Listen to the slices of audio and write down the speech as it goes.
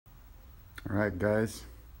Alright guys,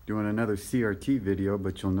 doing another CRT video,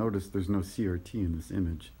 but you'll notice there's no CRT in this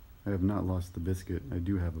image. I have not lost the biscuit. I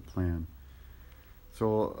do have a plan.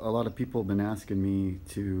 So a lot of people have been asking me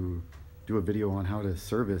to do a video on how to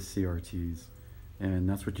service CRTs, and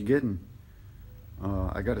that's what you're getting.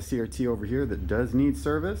 I got a CRT over here that does need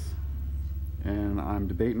service, and I'm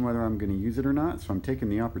debating whether I'm going to use it or not, so I'm taking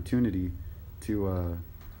the opportunity to,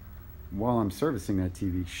 while I'm servicing that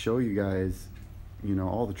TV, show you guys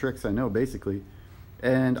all the tricks I know basically.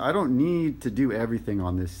 And I don't need to do everything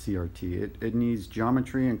on this CRT. It needs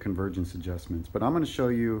geometry and convergence adjustments, but I'm going to show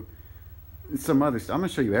you some other stuff. I'm going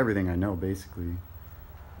to show you everything I know basically.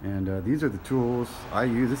 And these are the tools I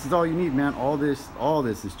use. This is all you need, man. All this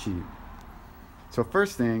is cheap. So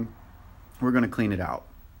first thing, we're going to clean it out.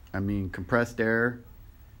 I mean, compressed air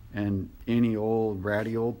and any old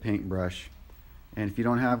ratty old paintbrush. And if you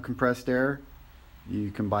don't have compressed air,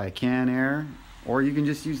 you can buy a can air, or you can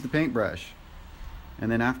just use the paintbrush.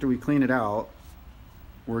 And then after we clean it out,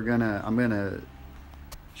 I'm gonna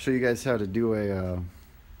show you guys how to do a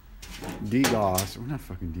degauss. We're not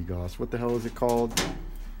fucking degauss. What the hell is it called?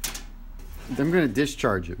 I'm gonna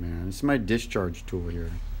discharge it, man. This is my discharge tool here.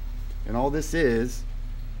 And all this is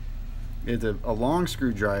a long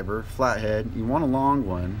screwdriver, flathead. You want a long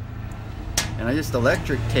one. And I just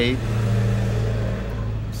electric tape.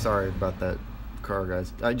 Sorry about that car,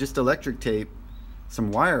 guys. I just electric tape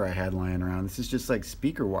some wire I had lying around. This is just like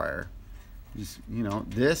speaker wire. Just,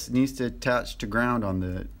 this needs to attach to ground on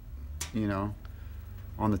the,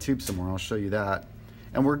 on the tube somewhere. I'll show you that.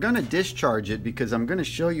 And we're gonna discharge it because I'm gonna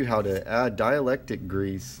show you how to add dialectic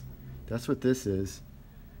grease. That's what this is.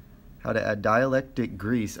 How to add dialectic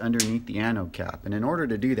grease underneath the anode cap. And in order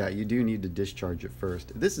to do that, you do need to discharge it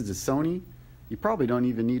first. This is a Sony. You probably don't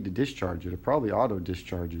even need to discharge it. It probably auto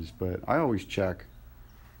discharges, but I always check.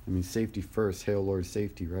 I mean, safety first. Hail Lord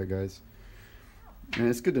safety, right guys? And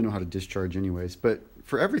it's good to know how to discharge anyways, but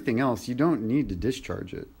for everything else, you don't need to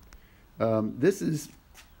discharge it. This is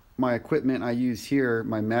my equipment I use here,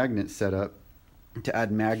 my magnet setup, to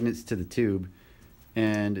add magnets to the tube.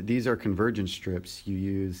 And these are convergence strips you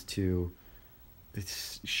use to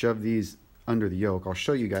shove these under the yoke. I'll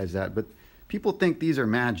show you guys that, but people think these are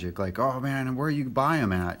magic, like, oh man, where you buy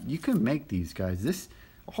them at? You can make these, guys.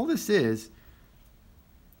 All this is,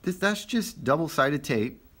 that's just double-sided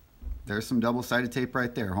tape. There's some double-sided tape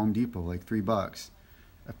right there, Home Depot, like $3.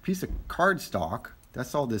 A piece of cardstock,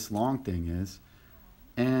 that's all this long thing is,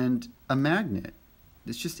 and a magnet.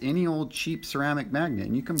 It's just any old cheap ceramic magnet,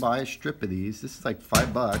 and you can buy a strip of these. This is like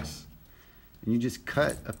 $5, and you just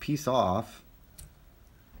cut a piece off,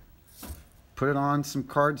 put it on some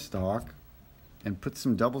cardstock, and put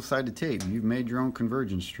some double-sided tape. You've made your own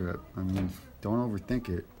convergence strip. I mean, don't overthink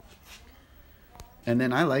it. And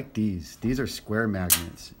then I like these. These are square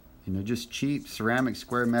magnets. Just cheap ceramic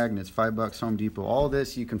square magnets, $5 Home Depot. All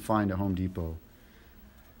this you can find at Home Depot.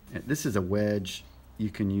 And this is a wedge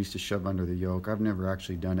you can use to shove under the yoke. I've never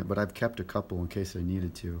actually done it, but I've kept a couple in case I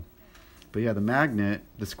needed to. But yeah, the magnet,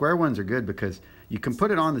 the square ones are good because you can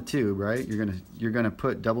put it on the tube, right? You're gonna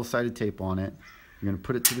put double-sided tape on it. You're gonna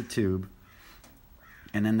put it to the tube,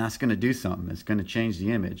 and then that's gonna do something. It's gonna change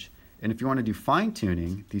the image. And if you want to do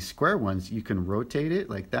fine-tuning, these square ones, you can rotate it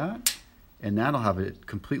like that, and that'll have a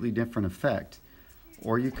completely different effect.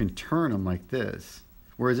 Or you can turn them like this.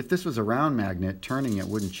 Whereas if this was a round magnet, turning it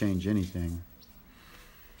wouldn't change anything.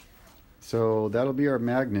 So that'll be our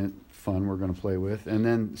magnet fun we're going to play with. And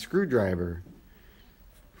then screwdriver.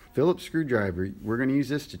 Phillips screwdriver. We're going to use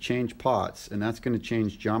this to change pots, and that's going to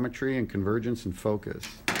change geometry and convergence and focus.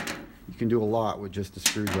 You can do a lot with just a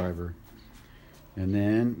screwdriver. And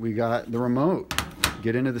then we got the remote.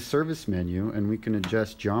 Get into the service menu and we can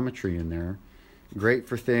adjust geometry in there. Great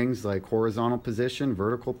for things like horizontal position,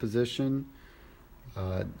 vertical position,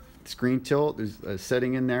 screen tilt. There's a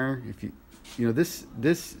setting in there. If this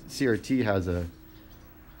CRT has a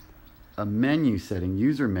menu setting,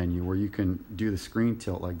 user menu, where you can do the screen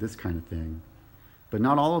tilt like this kind of thing. But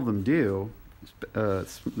not all of them do. The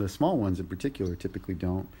small ones in particular typically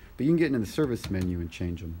don't. But you can get into the service menu and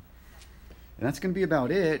change them. And that's going to be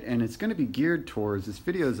about it, and it's going to be geared towards, this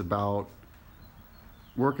video is about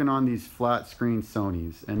working on these flat screen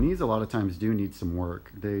Sonys, and these a lot of times do need some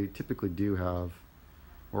work. They typically do have,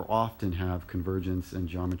 or often have, convergence and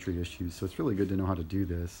geometry issues, so it's really good to know how to do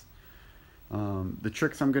this. The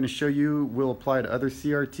tricks I'm going to show you will apply to other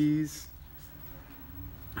CRTs.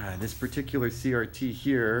 This particular CRT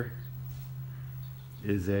here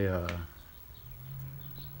is a,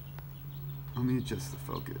 let me adjust the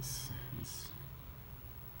focus.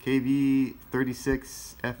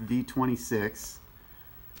 KV36FV26.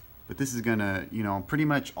 But this is gonna, you know, pretty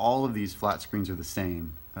much all of these flat screens are the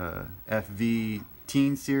same. FV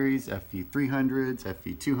Teen Series, FV 300s,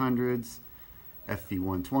 FV 200s, FV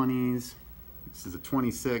 120s. This is a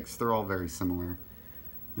 26, they're all very similar.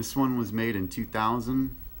 This one was made in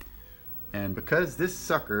 2000, and because this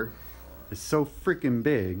sucker is so freaking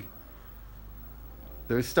big,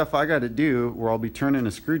 there's stuff I gotta do where I'll be turning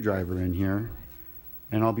a screwdriver in here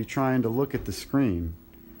and I'll be trying to look at the screen,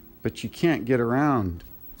 but you can't get around.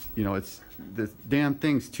 You know, it's, the damn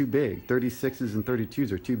thing's too big. 36s and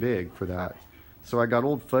 32s are too big for that. So I got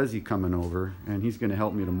old Fuzzy coming over, and he's gonna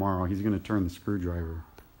help me tomorrow. He's gonna turn the screwdriver.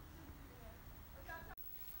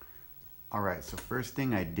 All right, so first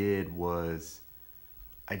thing I did was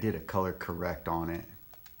I did a color correct on it.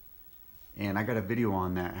 And I got a video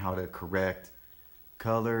on that, how to correct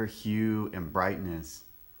color, hue, and brightness.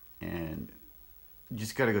 And you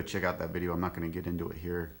just gotta go check out that video. I'm not gonna get into it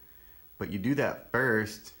here. But you do that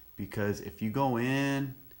first, because if you go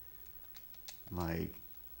in like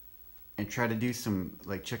and try to do some,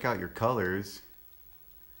 like, check out your colors.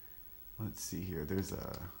 Let's see here, there's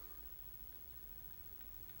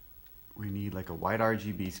we need like a white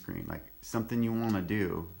RGB screen. Like, something you want to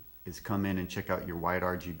do is come in and check out your white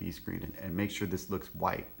RGB screen and make sure this looks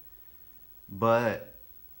white. But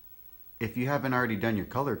if you haven't already done your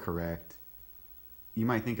color correct, you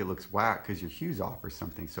might think it looks whack because your hue's off or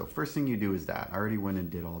something. So first thing you do is that. I already went and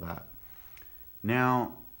did all that.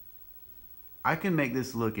 Now, I can make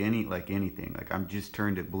this look like anything. Like, I'm just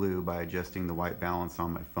turned it blue by adjusting the white balance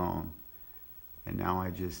on my phone. And now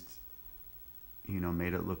I just, you know,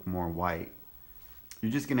 made it look more white.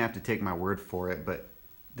 You're just gonna have to take my word for it, but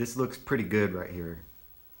this looks pretty good right here.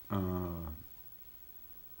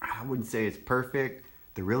 I wouldn't say it's perfect.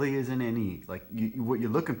 There really isn't any, like, what you're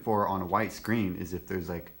looking for on a white screen is if there's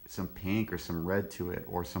like some pink or some red to it,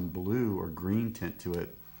 or some blue or green tint to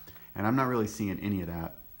it. And I'm not really seeing any of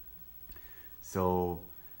that. So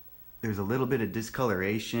there's a little bit of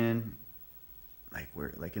discoloration,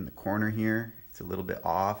 like in the corner here, it's a little bit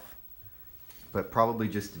off, but probably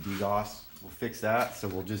just a degauss will fix that. So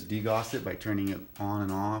we'll just degauss it by turning it on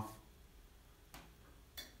and off.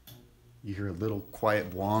 You hear a little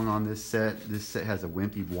quiet bwong on this set. This set has a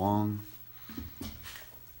wimpy bwong.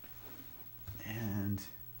 And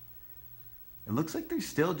it looks like there's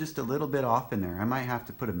still just a little bit off in there. I might have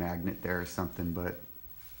to put a magnet there or something, but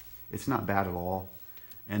it's not bad at all.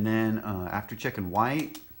 And then after checking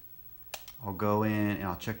white, I'll go in and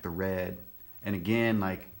I'll check the red. And again,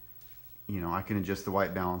 like, you know, I can adjust the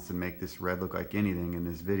white balance and make this red look like anything in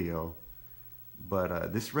this video.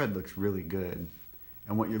 But this red looks really good.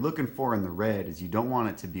 And what you're looking for in the red is you don't want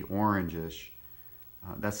it to be orangish.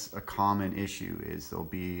 That's a common issue, is there'll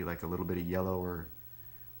be like a little bit of yellow, or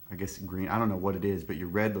I guess green. I don't know what it is, but your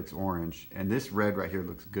red looks orange. And this red right here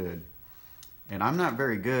looks good. And I'm not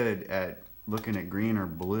very good at looking at green or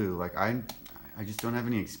blue. Like, I just don't have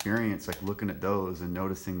any experience like looking at those and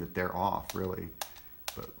noticing that they're off, really.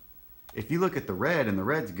 But if you look at the red and the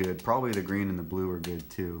red's good, probably the green and the blue are good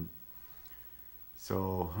too.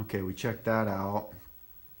 So, okay, we checked that out.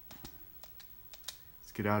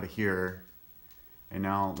 Let's get out of here. And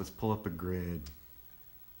now let's pull up a grid.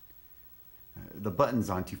 The buttons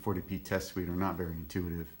on 240p Test Suite are not very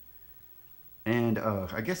intuitive. And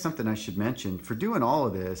I guess something I should mention, for doing all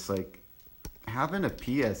of this, like having a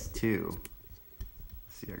PS2. Let's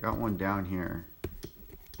see, I got one down here.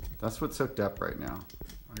 That's what's hooked up right now.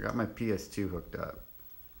 I got my PS2 hooked up.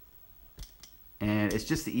 And it's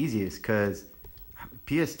just the easiest, because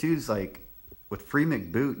PS2's like, with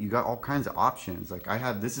FreeMic Boot, you got all kinds of options. Like, I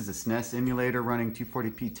have, this is a SNES emulator running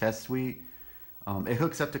 240p Test Suite. It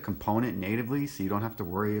hooks up to Component natively, so you don't have to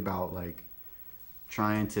worry about like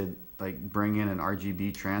trying to like bring in an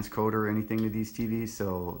RGB transcoder or anything to these TVs.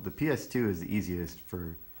 So the PS2 is the easiest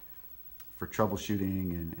for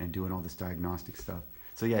troubleshooting and doing all this diagnostic stuff.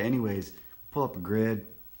 So yeah, anyways, pull up a grid.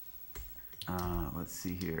 Let's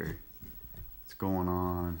see here. What's going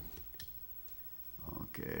on?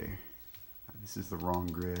 Okay. This is the wrong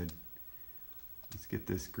grid. Let's get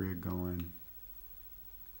this grid going.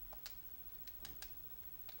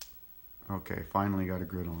 Okay, finally got a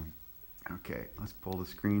grid on. Okay, let's pull the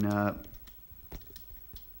screen up.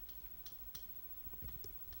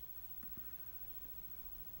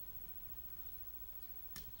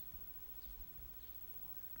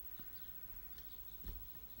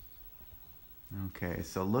 Okay,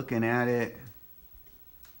 so looking at it,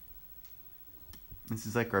 this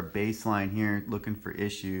is like our baseline here, looking for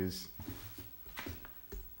issues.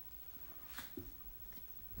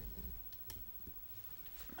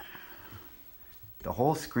 The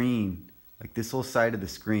whole screen Like this whole side of the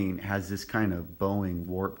screen has this kind of bowing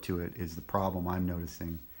warp to it is the problem I'm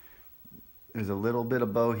noticing. There's a little bit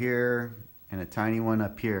of bow here and a tiny one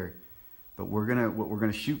up here. But what we're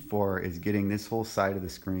gonna shoot for is getting this whole side of the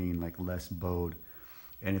screen like less bowed.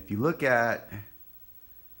 And if you look at,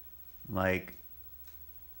 like,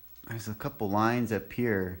 there's a couple lines up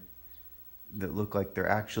here that look like they're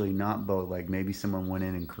actually not bowed, like maybe someone went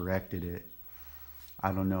in and corrected it.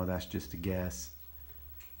 I don't know, that's just a guess.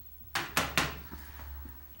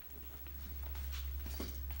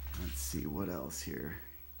 Let's see what else here.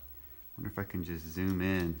 Wonder if I can just zoom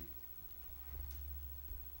in.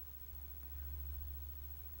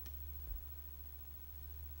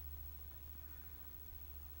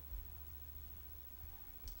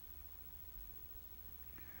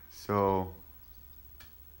 So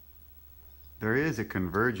there is a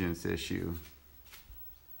convergence issue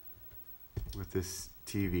with this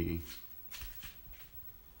TV.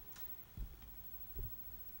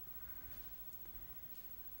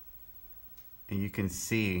 And you can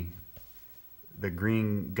see the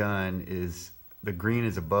green is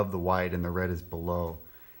above the white and the red is below.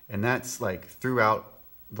 And that's like throughout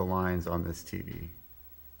the lines on this TV.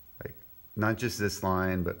 Like not just this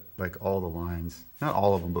line, but like all the lines. Not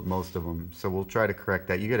all of them, but most of them. So we'll try to correct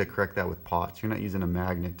that. You got to correct that with pots. You're not using a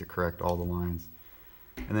magnet to correct all the lines.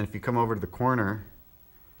 And then if you come over to the corner,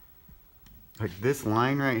 like this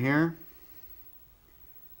line right here,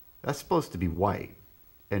 that's supposed to be white.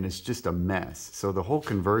 And it's just a mess. So the whole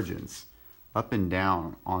convergence up and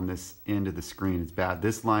down on this end of the screen is bad.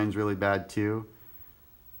 This line's really bad too.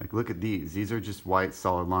 Like look at these. These are just white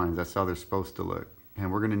solid lines. That's how they're supposed to look.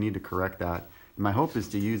 And we're gonna need to correct that. And my hope is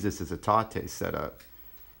to use this as a tate setup.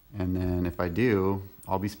 And then if I do,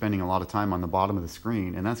 I'll be spending a lot of time on the bottom of the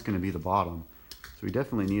screen, and that's gonna be the bottom. So we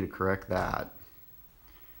definitely need to correct that.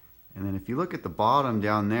 And then if you look at the bottom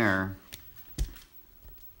down there,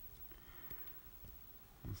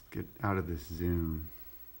 let's get out of this zoom.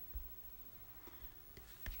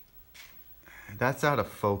 That's out of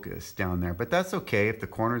focus down there, but that's okay if the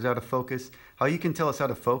corner's out of focus. How you can tell it's out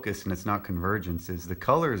of focus and it's not convergence is the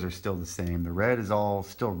colors are still the same. The red is all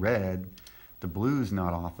still red. The blue's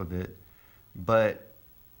not off of it, but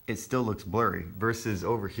it still looks blurry. Versus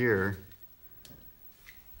over here,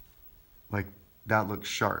 like that looks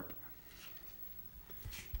sharp.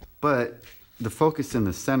 But the focus in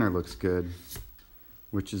the center looks good,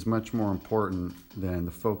 which is much more important than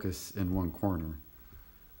the focus in one corner.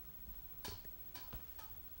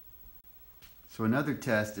 So another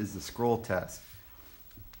test is the scroll test.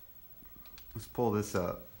 Let's pull this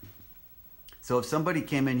up. So if somebody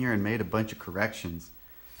came in here and made a bunch of corrections,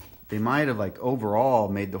 they might have like overall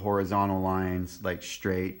made the horizontal lines like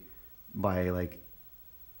straight by like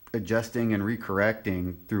adjusting and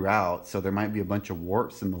recorrecting throughout. So there might be a bunch of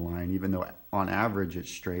warps in the line, even though on average it's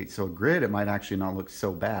straight. So a grid, it might actually not look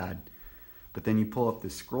so bad. But then you pull up the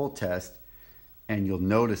scroll test and you'll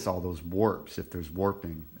notice all those warps if there's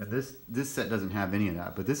warping. And this set doesn't have any of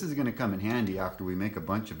that, but this is gonna come in handy after we make a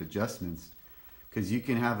bunch of adjustments, because you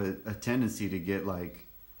can have a tendency to get like,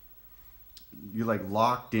 you're like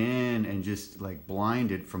locked in and just like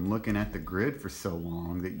blinded from looking at the grid for so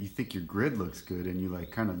long that you think your grid looks good and you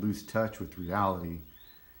like kind of lose touch with reality.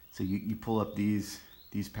 So you pull up these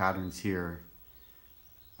patterns here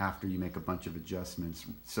after you make a bunch of adjustments.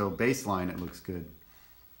 So baseline, it looks good.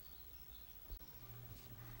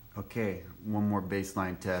 Okay, one more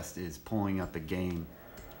baseline test is pulling up a game.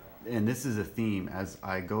 And this is a theme as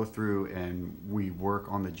I go through and we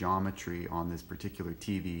work on the geometry on this particular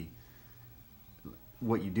TV.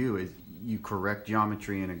 What you do is you correct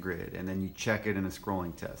geometry in a grid and then you check it in a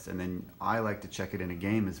scrolling test. And then I like to check it in a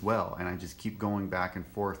game as well. And I just keep going back and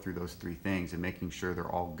forth through those three things and making sure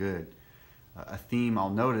they're all good. A theme I'll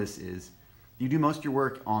notice is you do most of your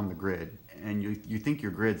work on the grid and you think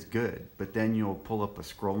your grid's good, but then you'll pull up a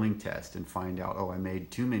scrolling test and find out, oh, I made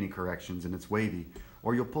too many corrections and it's wavy.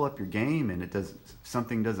 Or you'll pull up your game and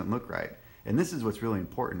something doesn't look right. And this is what's really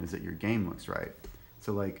important, is that your game looks right.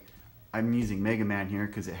 So like I'm using Mega Man here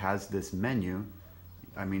because it has this menu.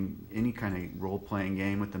 I mean, any kind of role-playing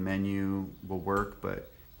game with the menu will work,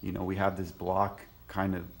 but you know, we have this block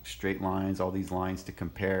kind of straight lines, all these lines to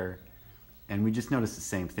compare. And we just notice the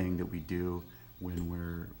same thing that we do when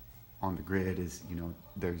we're on the grid is, you know,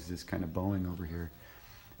 there's this kind of bowing over here.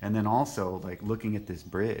 And then also like looking at this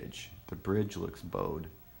bridge, the bridge looks bowed.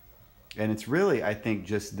 And it's really, I think,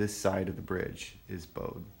 just this side of the bridge is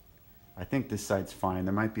bowed. I think this side's fine.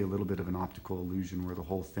 There might be a little bit of an optical illusion where the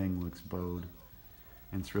whole thing looks bowed.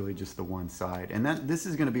 And it's really just the one side. And this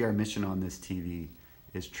is gonna be our mission on this TV,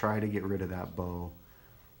 is try to get rid of that bow.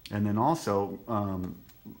 And then also,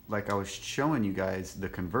 like I was showing you guys, the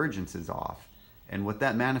convergence is off. And what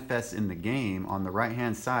that manifests in the game, on the right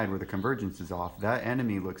hand side where the convergence is off, that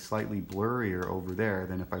enemy looks slightly blurrier over there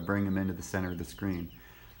than if I bring him into the center of the screen.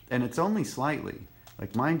 And it's only slightly.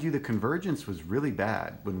 Like, mind you, the convergence was really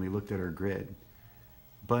bad when we looked at our grid.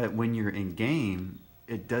 But when you're in game,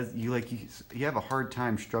 it does, you have a hard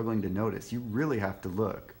time struggling to notice. You really have to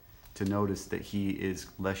look to notice that he is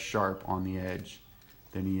less sharp on the edge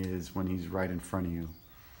than he is when he's right in front of you.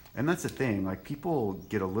 And that's the thing, like, people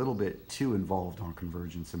get a little bit too involved on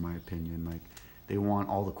convergence, in my opinion. Like, they want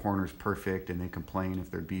all the corners perfect, and they complain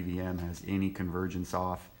if their BVM has any convergence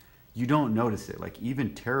off. You don't notice it. Like,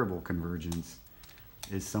 even terrible convergence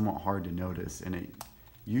is somewhat hard to notice, and it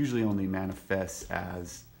usually only manifests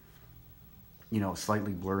as, you know,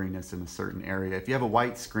 slightly blurriness in a certain area. If you have a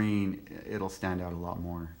white screen, it'll stand out a lot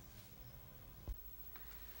more.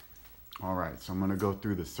 All right, so I'm going to go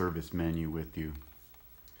through the service menu with you.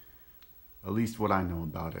 At least what I know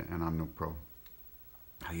about it, and I'm no pro.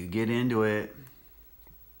 How you get into it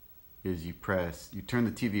is you turn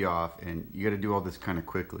the TV off, and you got to do all this kind of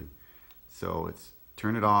quickly. So it's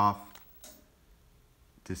turn it off,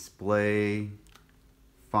 display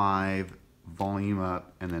 5, volume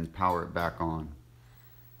up, and then power it back on.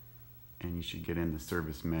 And you should get in the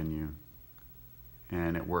service menu.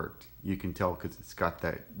 And it worked. You can tell because it's got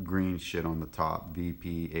that green shit on the top.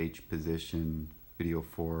 VP, H position, video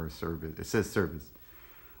 4, service. It says service.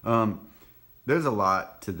 There's a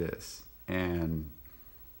lot to this. And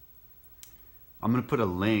I'm going to put a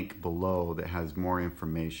link below that has more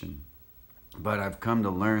information. But I've come to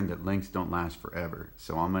learn that links don't last forever.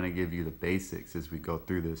 So I'm going to give you the basics as we go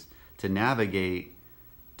through this. To navigate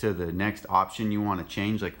to the next option you want to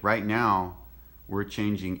change, like right now, we're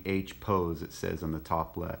changing H pose, it says on the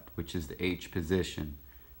top left, which is the H position.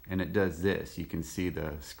 And it does this. You can see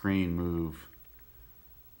the screen move,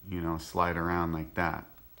 you know, slide around like that.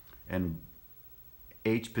 And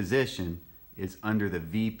H position is under the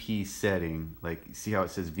VP setting. Like, see how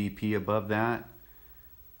it says VP above that?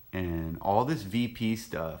 And all this VP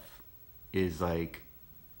stuff is like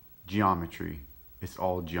geometry. It's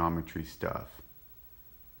all geometry stuff.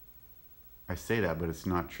 I say that, but it's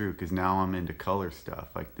not true, because now I'm into color stuff,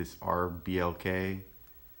 like this RBLK,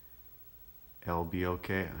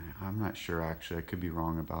 LBLK. I'm not sure, actually. I could be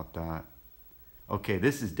wrong about that. Okay,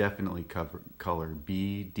 this is definitely color.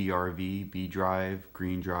 B, DRV, B drive,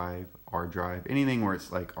 green drive, R drive. Anything where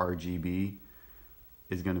it's like RGB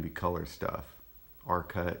is going to be color stuff. R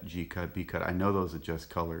cut, G cut, B cut. I know those adjust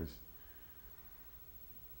colors.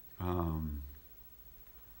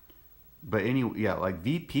 But anyway, yeah, like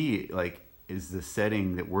VP, like, is the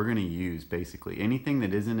setting that we're going to use, basically. Anything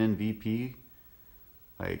that isn't in VP,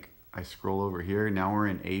 like, I scroll over here, now we're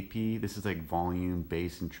in AP. This is like volume,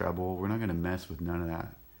 bass, and treble. We're not going to mess with none of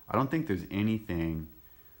that. I don't think there's anything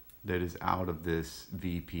that is out of this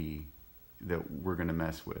VP that we're going to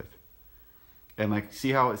mess with. And like,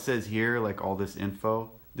 see how it says here, like all this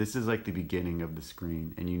info? This is like the beginning of the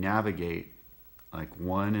screen, and you navigate like it's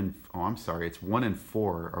 1 and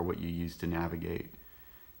 4 are what you use to navigate.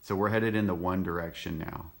 So we're headed in the 1 direction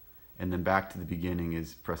now. And then back to the beginning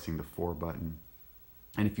is pressing the 4 button.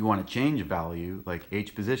 And if you want to change a value, like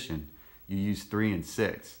H position, you use 3 and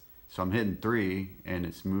 6. So I'm hitting 3 and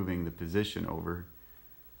it's moving the position over.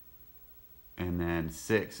 And then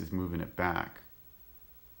 6 is moving it back.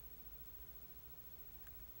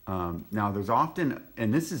 Now there's often,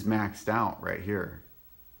 and this is maxed out right here.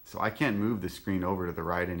 So I can't move the screen over to the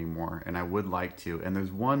right anymore, and I would like to. And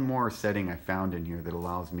there's one more setting I found in here that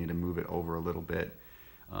allows me to move it over a little bit.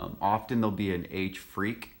 Often there'll be an H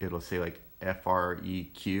freak. It'll say like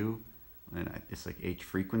FREQ, and it's like H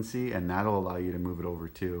frequency, and that'll allow you to move it over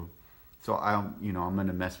too. So I'm going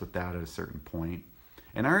to mess with that at a certain point.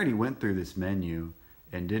 And I already went through this menu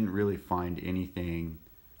and didn't really find anything.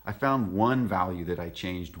 I found one value that I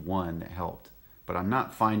changed that helped, but I'm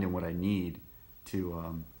not finding what I need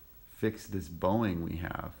to fix this bowing we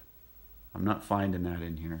have. I'm not finding that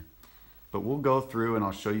in here. But we'll go through and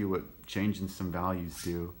I'll show you what changing some values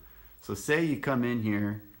do. So say you come in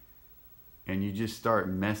here and you just start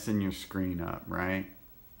messing your screen up, right?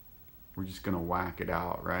 We're just gonna whack it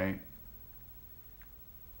out, right?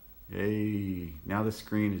 Hey, now the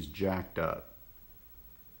screen is jacked up.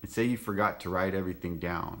 And say you forgot to write everything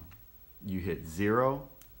down. You hit 0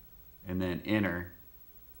 and then enter,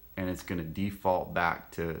 and it's going to default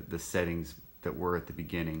back to the settings that were at the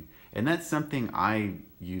beginning. And that's something I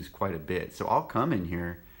use quite a bit. So I'll come in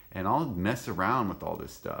here and I'll mess around with all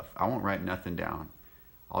this stuff. I won't write nothing down.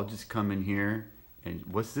 I'll just come in here and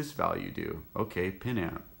what's this value do? Okay, pin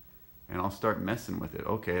amp. and I'll start messing with it.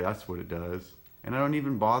 Okay, that's what it does. And I don't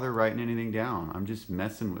even bother writing anything down. I'm just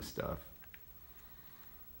messing with stuff.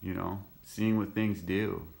 You know, seeing what things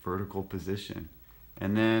do, vertical position.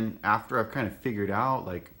 And then after I've kind of figured out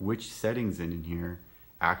like which settings in here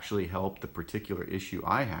actually help the particular issue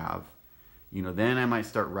I have, you know, then I might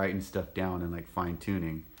start writing stuff down and like fine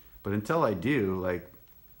tuning. But until I do, like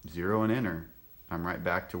 0 and enter, I'm right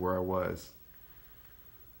back to where I was.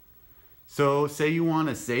 So say you want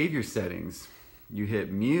to save your settings. You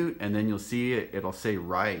hit mute and then you'll see it'll say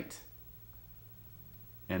write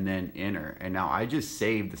and then enter. And now I just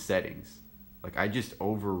saved the settings. Like I just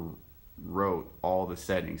overwrote all the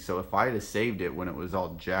settings. So if I had saved it when it was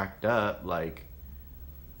all jacked up, like,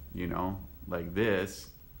 you know, like this,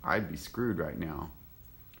 I'd be screwed right now.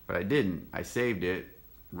 But I didn't. I saved it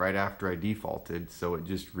right after I defaulted, so it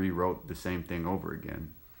just rewrote the same thing over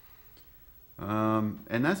again.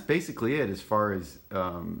 And that's basically it as far as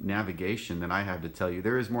navigation that I have to tell you.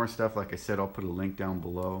 There is more stuff, like I said, I'll put a link down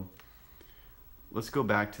below. Let's go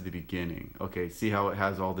back to the beginning. Okay, see how it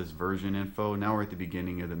has all this version info? Now we're at the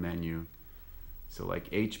beginning of the menu. So like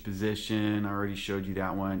H position, I already showed you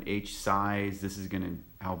that one. H size, this is gonna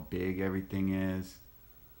how big everything is.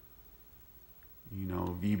 You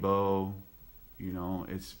know, VBow, you know,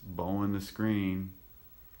 it's bowing the screen.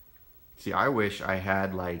 See, I wish I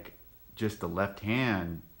had like just the left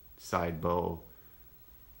hand side bow,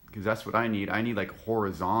 because that's what I need. I need like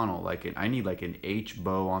horizontal, I need like an H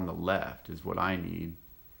bow on the left is what I need.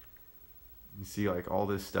 You see, like all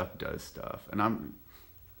this stuff does stuff, and I'm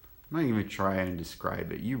not even trying to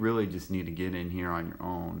describe it. You really just need to get in here on your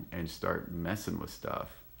own and start messing with stuff,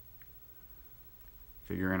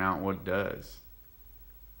 figuring out what it does.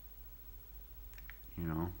 You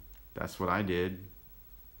know, that's what I did.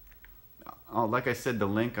 Oh, like I said, the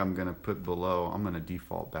link I'm gonna put below, I'm gonna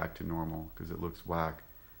default back to normal because it looks whack.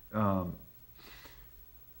 The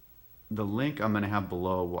link I'm gonna have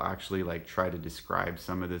below will actually like try to describe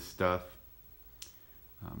some of this stuff.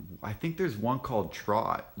 I think there's one called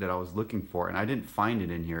Trot that I was looking for and I didn't find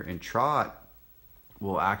it in here. And Trot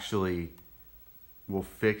will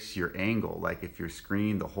fix your angle. Like if your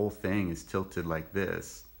screen, the whole thing is tilted like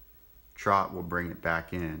this, Trot will bring it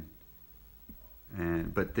back in.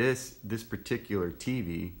 But this particular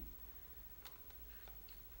TV,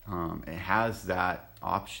 it has that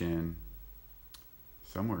option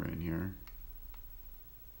somewhere in here.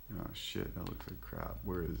 Oh shit, that looks like crap.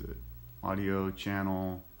 Where is it? Audio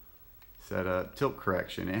channel setup, tilt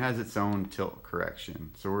correction. It has its own tilt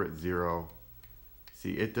correction. So we're at 0.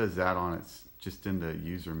 See, it does that on its, just in the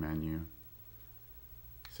user menu.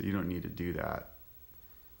 So you don't need to do that.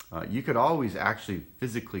 You could always actually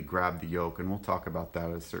physically grab the yoke, and we'll talk about that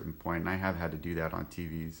at a certain point, and I have had to do that on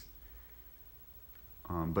TVs.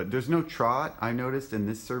 But there's no Trot, I noticed, in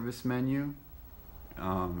this service menu,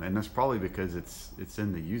 and that's probably because it's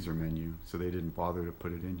in the user menu, so they didn't bother to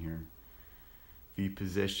put it in here. V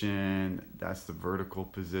position, that's the vertical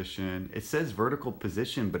position. It says vertical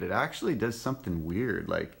position, but it actually does something weird.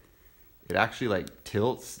 Like, it actually like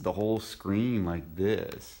tilts the whole screen like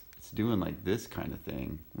this. It's doing like this kind of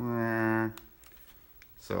thing.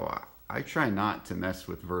 So I try not to mess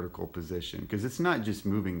with vertical position because it's not just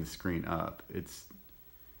moving the screen up. It's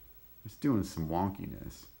doing some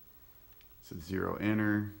wonkiness. So 0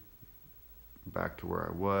 enter, back to where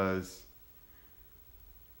I was.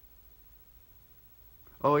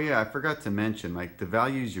 Oh yeah, I forgot to mention, like the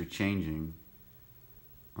values you're changing,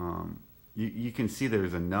 you can see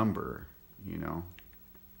there's a number, you know,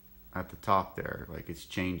 at the top there, like it's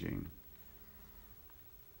changing.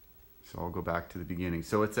 So I'll go back to the beginning.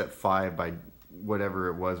 So it's at 5 by whatever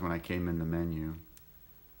it was when I came in the menu.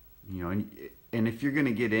 You know, and if you're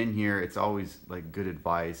gonna get in here, it's always like good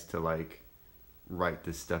advice to like write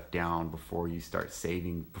this stuff down before you start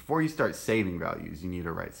saving. Before you start saving values, you need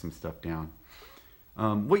to write some stuff down.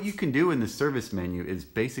 What you can do in the service menu is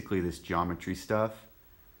basically this geometry stuff.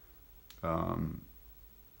 And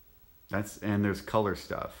there's color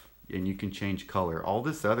stuff, and you can change color. All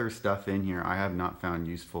this other stuff in here I have not found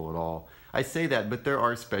useful at all. I say that, but there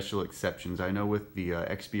are special exceptions. I know with the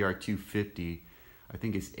XBR250, I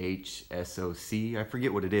think it's HSOC, I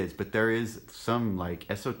forget what it is, but there is some like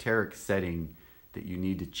esoteric setting that you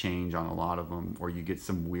need to change on a lot of them, or you get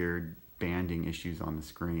some weird banding issues on the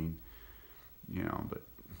screen. You know, but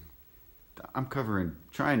I'm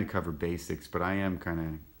trying to cover basics, but I am kind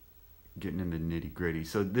of getting into nitty gritty.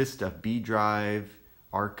 So this stuff, B drive,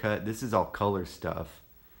 R cut, this is all color stuff.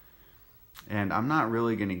 And I'm not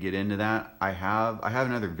really going to get into that. I have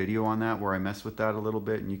another video on that where I mess with that a little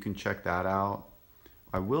bit, and you can check that out.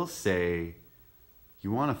 I will say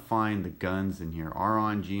you want to find the guns in here, R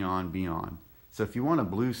on, G on, B on. So if you want a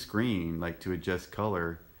blue screen, like to adjust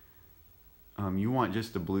color, you want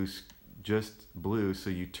just blue, so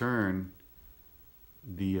you turn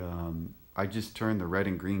the, I just turned the red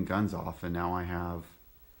and green guns off, and now I have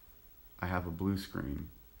a blue screen,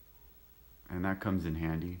 and that comes in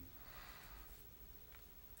handy.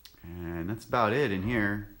 And that's about it in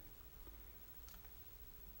here.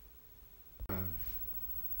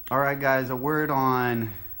 Alright guys, a word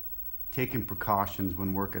on taking precautions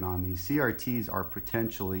when working on these. CRTs are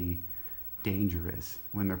potentially dangerous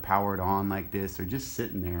when they're powered on like this or just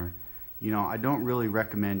sitting there. You know, I don't really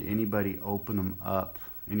recommend anybody open them up,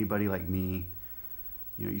 anybody like me.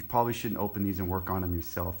 You know, you probably shouldn't open these and work on them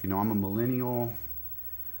yourself. You know, I'm a millennial.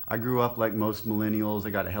 I grew up like most millennials. I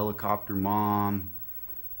got a helicopter mom.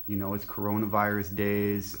 You know, it's coronavirus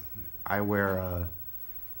days. I wear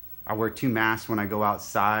 2 masks when I go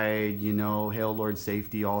outside, you know, hail Lord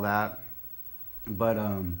safety, all that. But,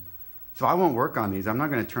 so I won't work on these. I'm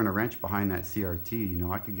not going to turn a wrench behind that CRT, you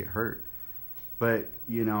know, I could get hurt. But,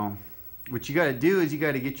 you know, what you got to do is you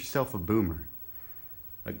got to get yourself a boomer.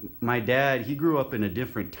 Like my dad, he grew up in a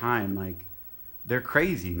different time. Like, they're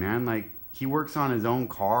crazy, man. Like, he works on his own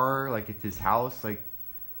car, like at his house. Like,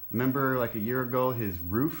 remember like a year ago, his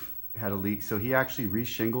roof had a leak, so he actually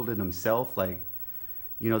re-shingled it himself. Like,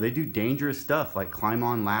 you know, they do dangerous stuff like climb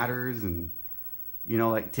on ladders, and, you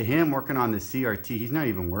know, like to him working on the CRT, he's not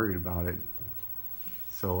even worried about it.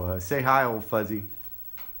 So say hi, old fuzzy.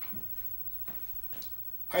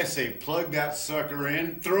 I say plug that sucker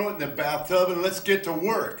in, throw it in the bathtub, and let's get to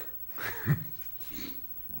work.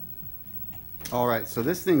 All right, so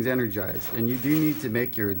this thing's energized, and you do need to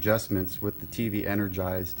make your adjustments with the TV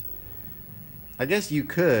energized. I guess you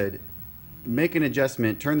could make an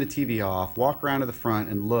adjustment, turn the TV off, walk around to the front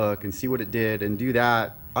and look and see what it did and do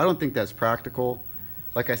that. I don't think that's practical.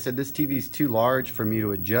 Like I said, this TV is too large for me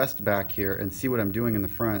to adjust back here and see what I'm doing in the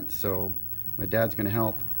front, so my dad's gonna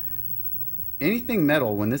help. Anything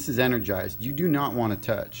metal, when this is energized, you do not want to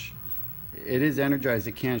touch. It is energized,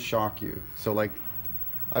 it can shock you. So like,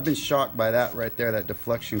 I've been shocked by that right there, that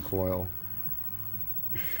deflection coil.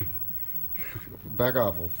 Back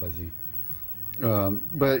off, old fuzzy.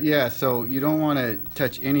 But yeah, so you don't want to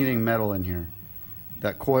touch anything metal in here.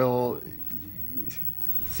 That coil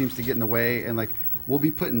seems to get in the way, and like, we'll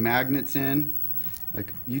be putting magnets in.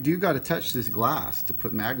 Like, you do got to touch this glass to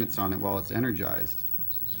put magnets on it while it's energized.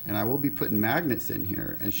 And I will be putting magnets in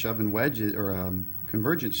here and shoving wedges or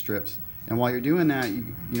convergence strips. And while you're doing that,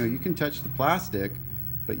 you know, you can touch the plastic,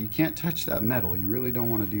 but you can't touch that metal. You really don't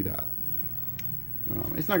want to do that.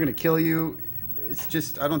 It's not going to kill you. It's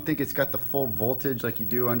just, I don't think it's got the full voltage like you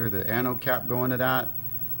do under the anode cap going to that.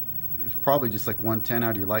 It's probably just like 110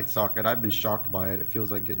 out of your light socket. I've been shocked by it. It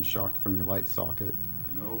feels like getting shocked from your light socket.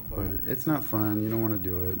 No fun. But it's not fun. You don't want to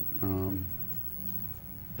do it.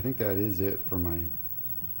 I think that is it for my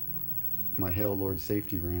Hail Lord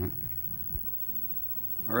safety rant.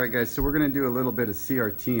 Alright guys, so we're going to do a little bit of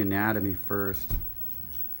CRT anatomy first.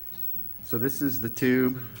 So this is the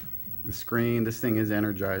tube, the screen. This thing is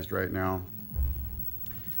energized right now.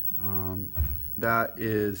 That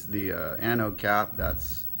is the anode cap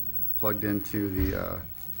that's plugged into the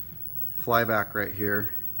flyback right here.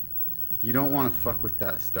 You don't want to fuck with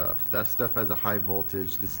that stuff. That stuff has a high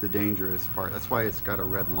voltage. That's the dangerous part. That's why it's got a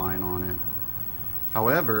red line on it.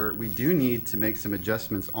 However, we do need to make some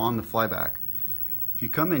adjustments on the flyback. If you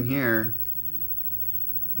come in here,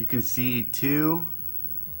 you can see two,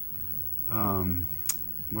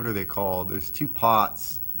 what are they called? There's two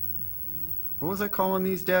pots. What was I calling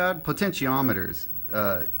these, Dad? Potentiometers,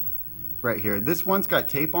 right here. This one's got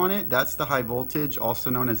tape on it. That's the high voltage,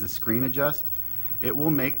 also known as the screen adjust. It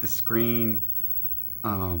will make the screen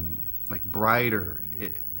like brighter.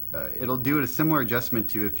 It'll do a similar adjustment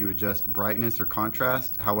to if you adjust brightness or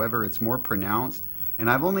contrast. However, it's more pronounced. And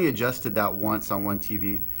I've only adjusted that once on one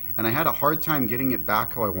TV, and I had a hard time getting it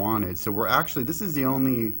back how I wanted. So we're actually, this is the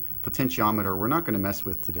only potentiometer we're not going to mess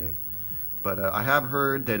with today. But I have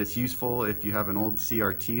heard that it's useful if you have an old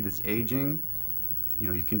CRT that's aging. You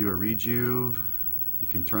know, you can do a rejuve. You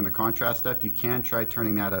can turn the contrast up. You can try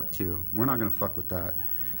turning that up too. We're not going to fuck with that.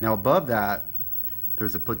 Now above that,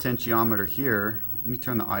 there's a potentiometer here. Let me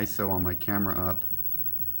turn the ISO on my camera up.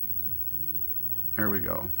 There we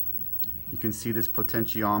go. You can see this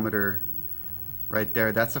potentiometer right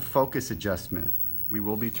there. That's a focus adjustment. We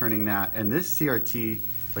will be turning that. And this CRT,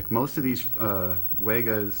 like most of these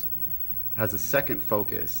Wegas, has a second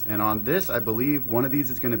focus. And on this, I believe one of these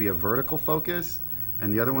is going to be a vertical focus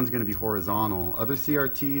and the other one's going to be horizontal. Other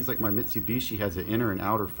CRTs, like my Mitsubishi, has an inner and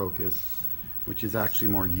outer focus, which is actually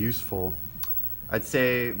more useful. I'd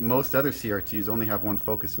say most other CRTs only have one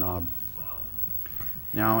focus knob.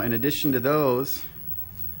 Now, in addition to those,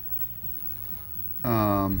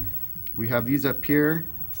 we have these up here.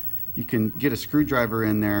 You can get a screwdriver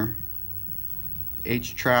in there.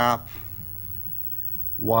 H-trap,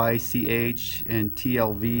 YCH, and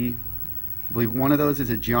TLV. I believe one of those is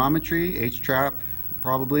a geometry, H-trap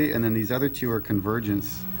probably, and then these other two are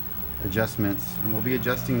convergence adjustments, and we'll be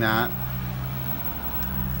adjusting that.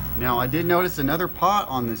 Now, I did notice another pot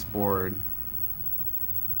on this board.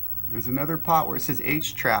 There's another pot where it says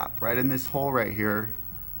H-trap right in this hole right here.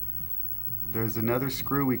 There's another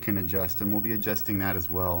screw we can adjust, and we'll be adjusting that as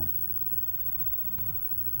well.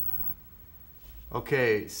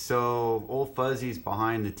 Okay, so old Fuzzy's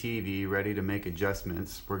behind the TV ready to make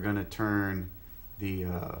adjustments. We're gonna turn the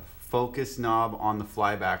focus knob on the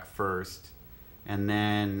flyback first, and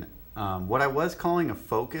then what I was calling a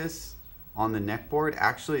focus on the neck board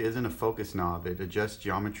actually isn't a focus knob. It adjusts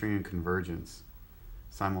geometry and convergence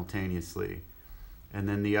simultaneously. And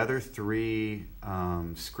then the other three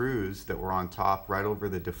screws that were on top right over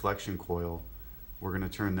the deflection coil, we're gonna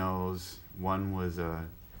turn those. One was a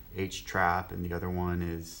H-trap and the other one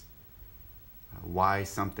is Y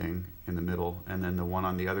something in the middle, and then the one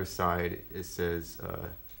on the other side, it says I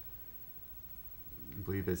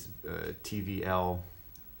believe it's TVL,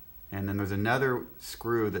 and then there's another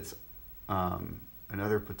screw that's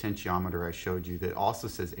another potentiometer I showed you that also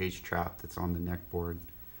says H-trap that's on the neck board.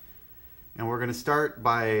 And we're going to start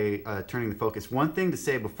by turning the focus. One thing to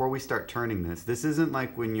say before we start turning this isn't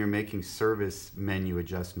like when you're making service menu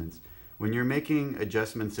adjustments. When you're making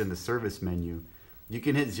adjustments in the service menu, you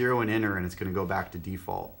can hit 0 and enter and it's going to go back to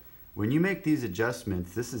default. When you make these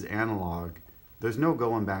adjustments, this is analog. There's no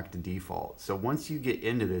going back to default. So once you get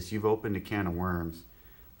into this, you've opened a can of worms,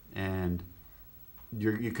 and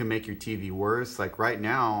you can make your TV worse. Like right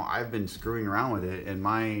now, I've been screwing around with it, and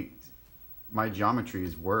my geometry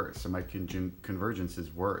is worse, and my convergence is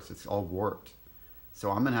worse. It's all warped.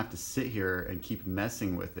 So I'm gonna have to sit here and keep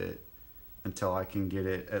messing with it until I can get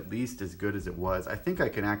it at least as good as it was. I think I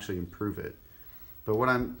can actually improve it. But what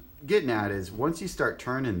I'm getting at is once you start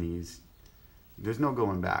turning these, there's no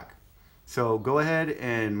going back. So go ahead,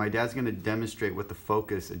 and my dad's gonna demonstrate what the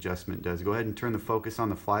focus adjustment does. Go ahead and turn the focus on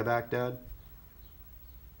the flyback, Dad.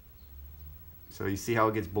 So you see how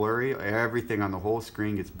it gets blurry? Everything on the whole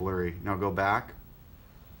screen gets blurry. Now go back.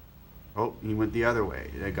 Oh, he went the other way.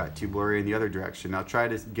 It got too blurry in the other direction. Now try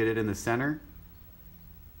to get it in the center.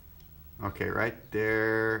 Okay, right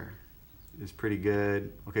there is pretty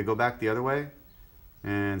good. Okay, go back the other way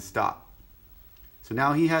and stop. So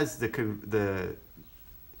now he has the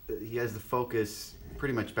focus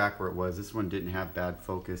pretty much back where it was. This one didn't have bad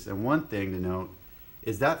focus. And one thing to note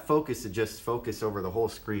is that focus adjusts focus over the whole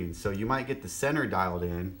screen. So you might get the center dialed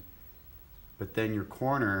in, but then your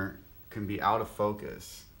corner can be out of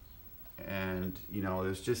focus. And you know,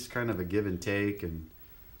 there's just kind of a give and take, and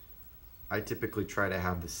I typically try to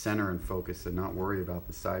have the center in focus and not worry about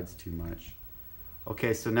the sides too much.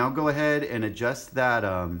 Okay, so now go ahead and adjust that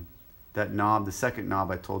that knob, the second knob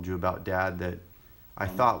I told you about, Dad, that I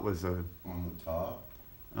thought was a... On the top?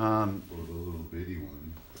 Or the little bitty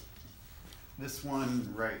one? This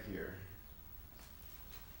one right here.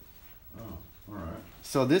 Oh, all right.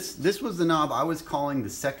 So this was the knob I was calling the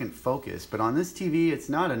second focus, but on this TV, it's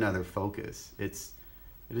not another focus. It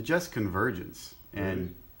adjusts convergence. And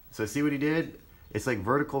right. So see what he did? It's like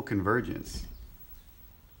vertical convergence.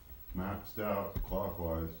 Maxed out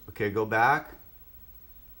clockwise. Okay, go back.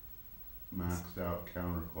 Maxed out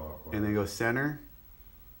counterclockwise. And then go center.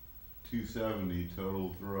 270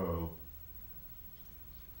 total throw.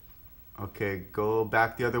 Okay, go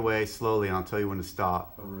back the other way slowly, and I'll tell you when to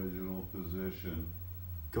stop. Original position.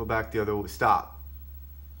 Go back the other way. Stop.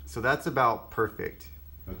 So that's about perfect.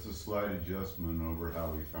 That's a slight adjustment over how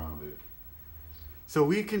we found it. So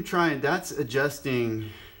we can try, and that's adjusting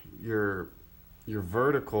your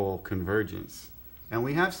vertical convergence. And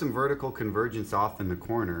we have some vertical convergence off in the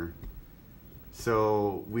corner.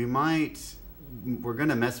 So we're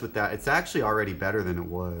gonna mess with that. It's actually already better than it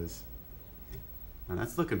was. And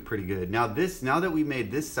that's looking pretty good. Now that we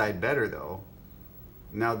made this side better though,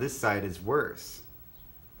 now this side is worse.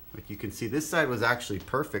 Like you can see this side was actually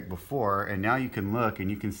perfect before, and now you can look and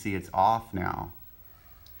you can see it's off now.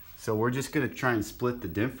 So we're just gonna try and split the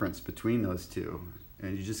difference between those two.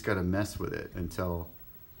 And you just gotta mess with it until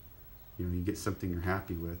you get something you're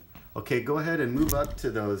happy with. Okay, go ahead and move up to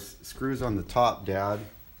those screws on the top, Dad.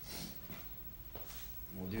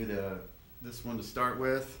 We'll do this one to start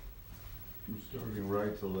with. I'm starting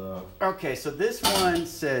right to left. Okay, so this one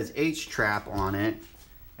says H-trap on it,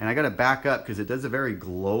 And I got to back up because it does a very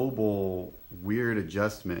global, weird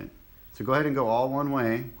adjustment. So go ahead and go all one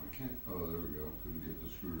way. I can't, oh, there we go. Couldn't get the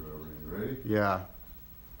screwdriver in. You ready? Yeah.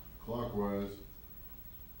 Clockwise.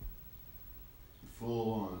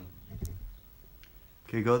 Full on.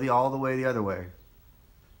 Okay, go all the way the other way.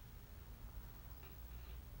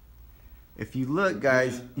 If you look,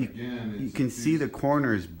 guys, you can see the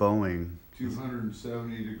corners bowing.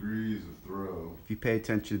 270 degrees of throw. If you pay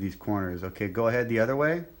attention to these corners. Okay, go ahead the other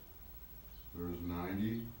way. There's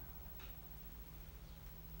 90.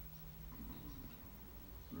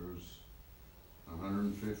 There's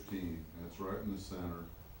 115. That's right in the center.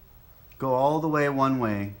 Go all the way one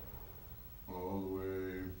way. All the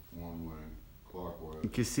way one way. Clockwise. You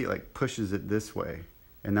can see it like pushes it this way.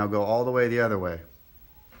 And now go all the way the other way.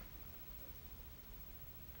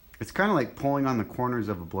 It's kind of like pulling on the corners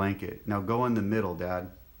of a blanket. Now go in the middle,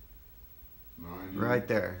 Dad. 90. Right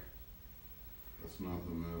there. That's not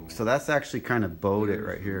the middle. So that's actually kind of bowed it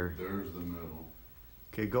right here. There's the middle.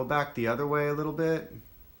 Okay, go back the other way a little bit.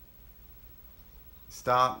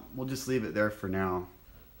 Stop. We'll just leave it there for now.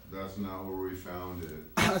 That's not where we found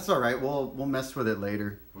it. That's all right. We'll mess with it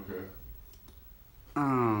later. Okay.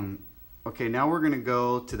 Okay, now we're gonna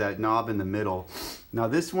go to that knob in the middle. Now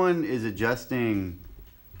this one is adjusting.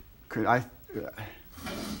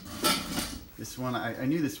 This one, I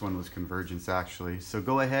knew this one was convergence actually. So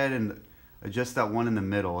go ahead and adjust that one in the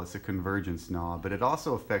middle. It's a convergence knob, but it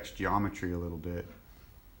also affects geometry a little bit.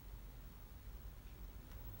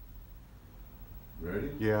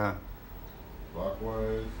 Ready? Yeah.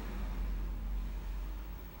 Clockwise.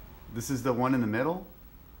 This is the one in the middle?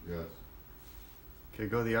 Yes. Okay,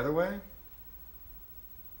 go the other way.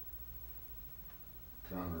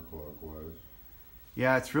 Counterclockwise.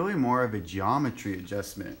 Yeah, it's really more of a geometry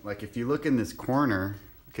adjustment. Like if you look in this corner,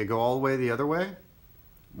 okay, go all the way the other way.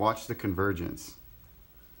 Watch the convergence.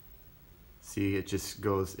 See, it just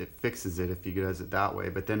goes, it fixes it if he does it that way,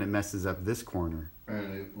 but then it messes up this corner.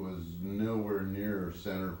 And it was nowhere near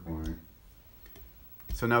center point.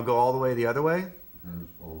 So now go all the way the other way. Here's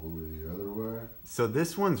all the way the other way. So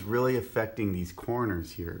this one's really affecting these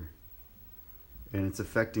corners here. And it's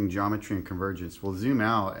affecting geometry and convergence. We'll zoom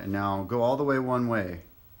out and now go all the way one way.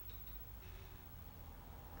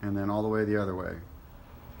 And then all the way the other way.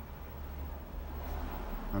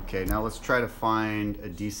 Okay, now let's try to find a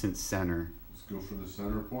decent center. Let's go for the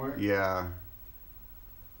center point. Yeah.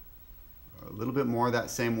 A little bit more that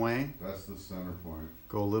same way. That's the center point.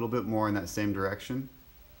 Go a little bit more in that same direction.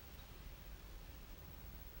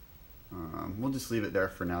 We'll just leave it there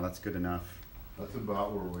for now. That's good enough. That's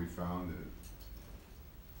about where we found it.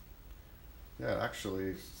 Yeah, actually,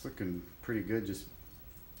 it's looking pretty good just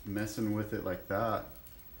messing with it like that.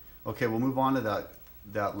 Okay, we'll move on to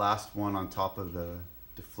that last one on top of the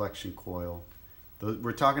deflection coil.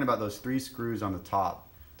 We're talking about those 3 screws on the top.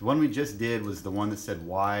 The one we just did was the one that said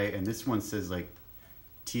Y, and this one says like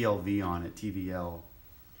TLV on it, TVL.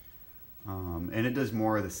 And it does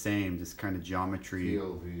more of the same, just kind of geometry.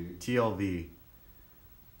 TLV. TLV.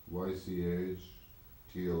 YCH,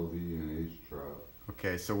 TLV, and H-trap.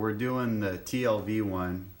 Okay, so we're doing the TLV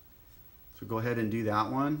one. So go ahead and do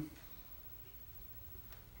that one.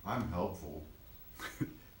 I'm helpful.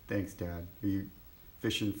 Thanks, Dad. Are you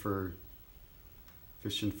fishing for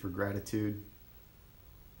gratitude?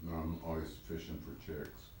 No, I'm always fishing for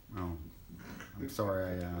chicks. Oh, I'm sorry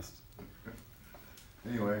I asked.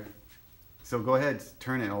 Anyway. So go ahead,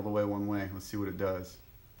 turn it all the way one way. Let's see what it does.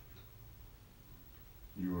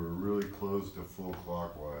 You were really close to full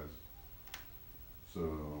clockwise.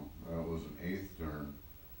 So that was an 1/8 turn,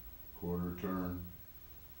 quarter turn,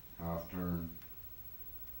 half turn,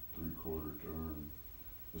 3/4 turn.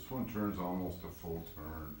 This one turns almost a full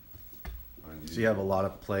turn. So you have a lot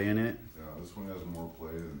of play in it? Yeah, this one has more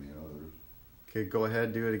play than the others. Okay, go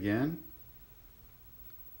ahead, do it again.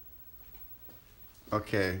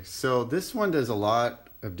 Okay, so this one does a lot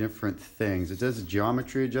of different things. It does a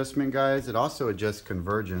geometry adjustment, guys. It also adjusts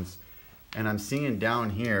convergence. And I'm seeing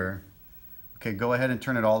down here, okay, go ahead and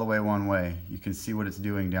turn it all the way one way. You can see what it's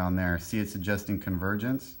doing down there. See, it's adjusting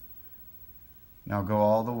convergence. Now go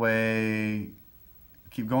all the way,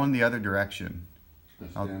 keep going the other direction. I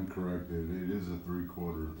stand corrected. It is a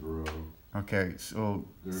 3/4 throw. Okay, so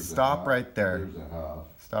There's stop right there. There's a half.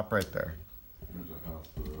 Stop right there. There's a half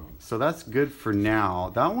throw. So that's good for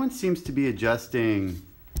now. That one seems to be adjusting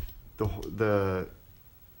the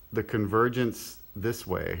convergence this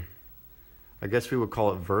way. I guess we would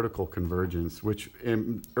call it vertical convergence, which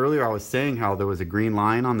earlier I was saying how there was a green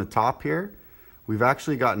line on the top here. We've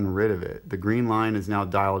actually gotten rid of it. The green line is now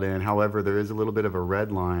dialed in. However, there is a little bit of a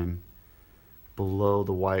red line below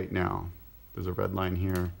the white now. There's a red line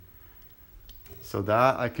here. So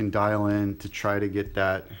that I can dial in to try to get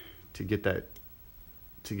that, to get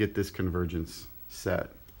this convergence set.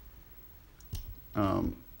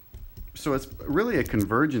 So it's really a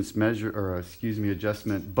convergence measure, or excuse me,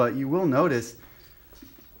 adjustment, but you will notice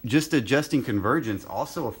just adjusting convergence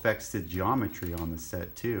also affects the geometry on the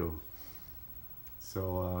set too.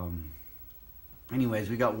 So anyways,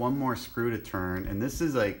 we got one more screw to turn, and this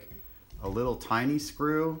is like a little tiny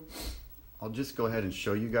screw. I'll just go ahead and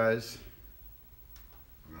show you guys.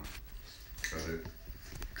 Got it.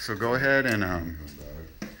 So go ahead and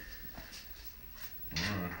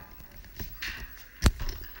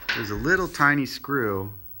there's a little tiny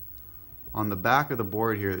screw on the back of the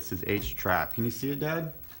board here that says H trap. Can you see it,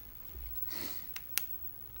 Dad?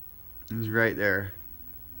 It's right there.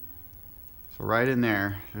 So right in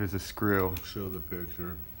there, there's a screw. Show the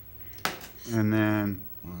picture. And then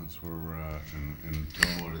That's where we're at, and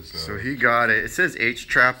tell me what it says. so he got it. It says H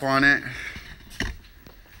trap on it.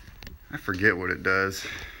 I forget what it does.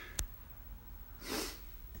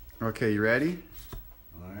 Okay, you ready?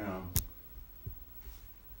 I am.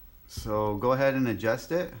 So go ahead and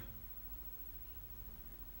adjust it.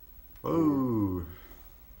 Whoa.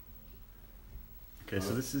 Okay,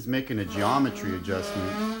 so this is making a geometry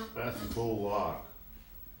adjustment. That's full lock.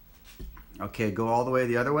 Okay, go all the way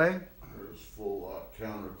the other way. There's full lock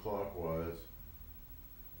counterclockwise.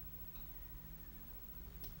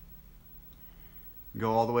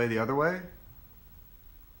 Go all the way the other way.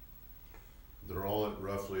 They're all at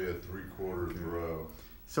roughly a 3/4 throw.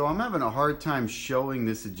 So I'm having a hard time showing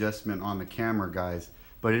this adjustment on the camera, guys,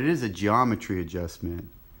 but it is a geometry adjustment.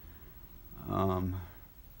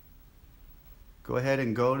 Go ahead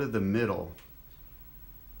and go to the middle.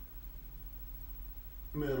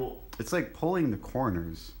 Middle. It's like pulling the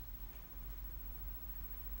corners.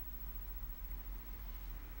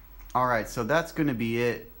 All right, so that's going to be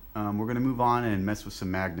it. We're going to move on and mess with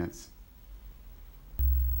some magnets.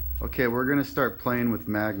 Okay, we're going to start playing with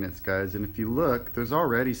magnets, guys. And if you look, there's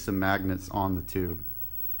already some magnets on the tube.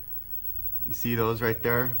 You see those right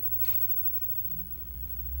there?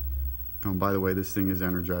 Oh, by the way, this thing is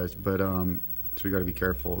energized, but so we got to be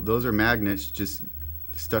careful. Those are magnets just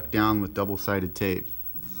stuck down with double-sided tape.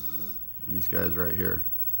 These guys right here.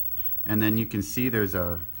 And then you can see there's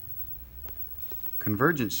a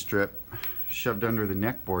convergence strip shoved under the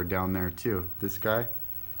neck board down there too, this guy.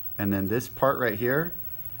 And then this part right here,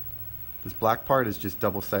 this black part is just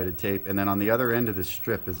double-sided tape, and then on the other end of the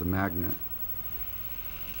strip is a magnet.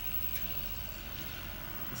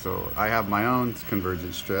 So I have my own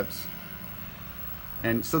convergence strips.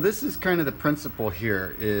 And so this is kind of the principle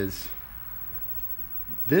here, is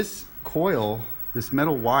this coil, this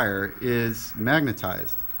metal wire is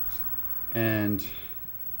magnetized. And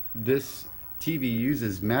this TV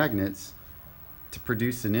uses magnets to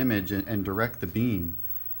produce an image and direct the beam.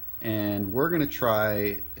 And we're going to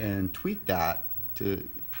try and tweak that to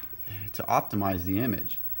optimize the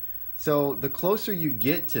image. So the closer you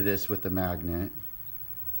get to this with the magnet,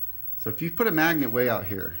 so if you put a magnet way out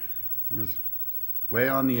here, way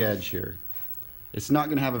on the edge here, it's not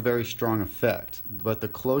going to have a very strong effect. But the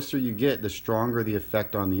closer you get, the stronger the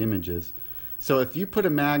effect on the image is. So if you put a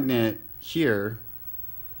magnet here,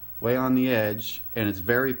 way on the edge, and it's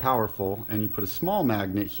very powerful, and you put a small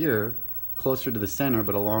magnet here, closer to the center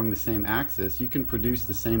but along the same axis, you can produce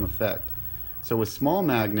the same effect. So with small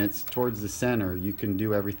magnets towards the center, you can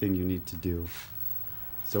do everything you need to do.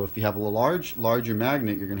 So if you have a larger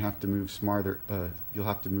magnet, you're going to have to move smarter. You'll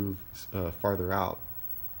have to move farther out.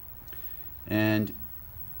 And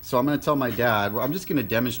so I'm going to tell my dad. Well, I'm just going to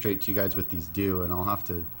demonstrate to you guys what these do, and I'll have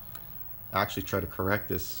to actually try to correct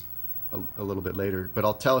this a little bit later. But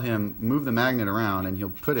I'll tell him move the magnet around, and he'll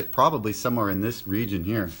put it probably somewhere in this region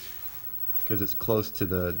here, because it's close to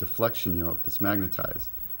the deflection yoke that's magnetized.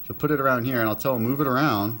 He'll put it around here, and I'll tell him move it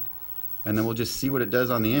around, and then we'll just see what it does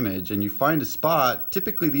on the image. And you find a spot.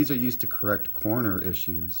 Typically these are used to correct corner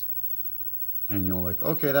issues, and you'll like,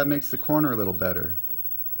 okay, that makes the corner a little better.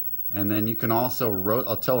 And then you can also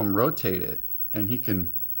I'll tell him rotate it, and he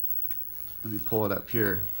can, let me pull it up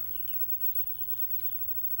here.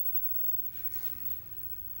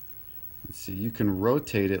 Let's see, you can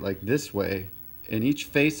rotate it like this way, and each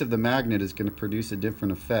face of the magnet is going to produce a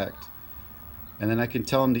different effect. And then I can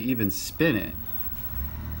tell him to even spin it.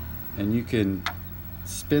 And you can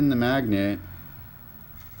spin the magnet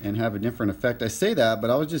and have a different effect. I say that, but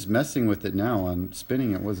I was just messing with it now. I'm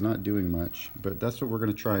spinning it, was not doing much. But that's what we're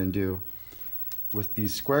going to try and do with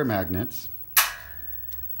these square magnets.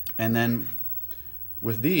 And then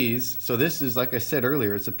with these, so this is, like I said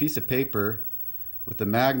earlier, it's a piece of paper with the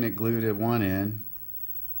magnet glued at one end.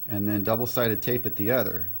 and then double-sided tape at the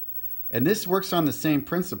other. And this works on the same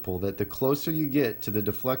principle, that the closer you get to the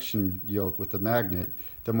deflection yoke with the magnet,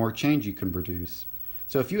 the more change you can produce.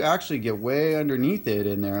 So if you actually get way underneath it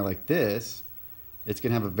in there like this, it's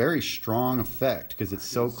going to have a very strong effect because it's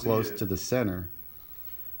so close to the center.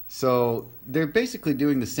 So they're basically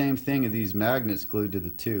doing the same thing of these magnets glued to the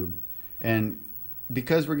tube. And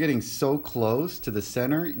because we're getting so close to the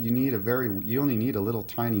center, you only need a little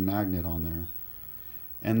tiny magnet on there.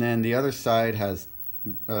 And then the other side has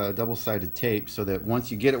double-sided tape, so that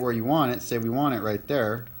once you get it where you want it, say we want it right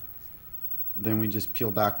there, then we just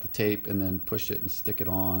peel back the tape and then push it and stick it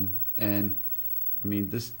on. And I mean,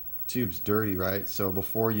 this tube's dirty, right? So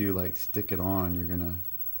before you like stick it on, you're gonna,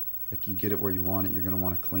 like, you get it where you want it, you're gonna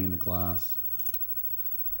want to clean the glass.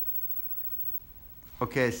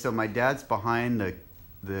 Okay, so my dad's behind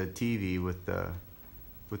the TV with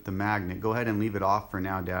the magnet. Go ahead and leave it off for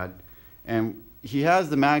now, Dad. And he has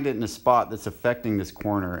the magnet in a spot that's affecting this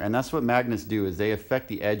corner, and that's what magnets do, is they affect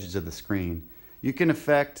the edges of the screen. You can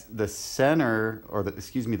affect the center, or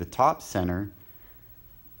the top center,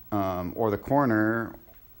 or the corner,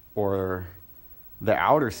 or the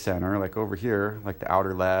outer center, like over here, like the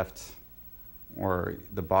outer left, or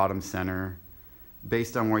the bottom center,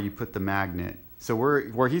 based on where you put the magnet. So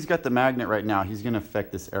where he's got the magnet right now, he's going to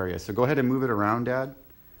affect this area. So go ahead and move it around, Dad.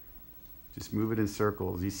 Just move it in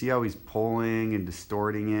circles. You see how he's pulling and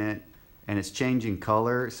distorting it, and it's changing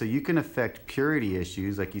color. So you can affect purity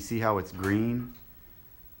issues, like you see how it's green.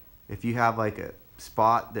 If you have like a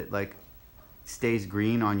spot that like stays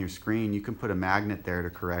green on your screen, you can put a magnet there to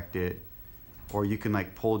correct it. Or you can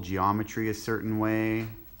like pull geometry a certain way,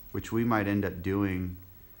 which we might end up doing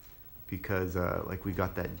because like we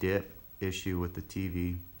got that dip issue with the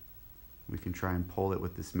TV. We can try and pull it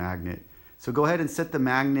with this magnet. So go ahead and set the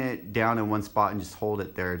magnet down in one spot and just hold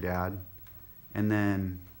it there, Dad. And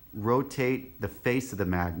then rotate the face of the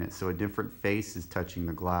magnet so a different face is touching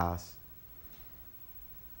the glass.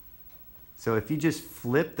 So if you just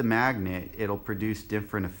flip the magnet, it'll produce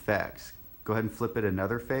different effects. Go ahead and flip it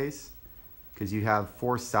another face, because you have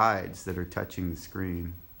 4 sides that are touching the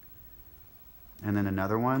screen. And then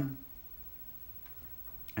another one.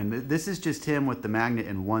 And this is just him with the magnet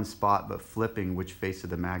in one spot, but flipping which face of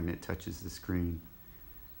the magnet touches the screen.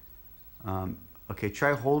 Okay,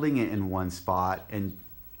 try holding it in one spot and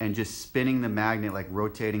just spinning the magnet, like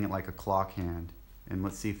rotating it like a clock hand. And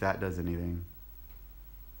let's see if that does anything.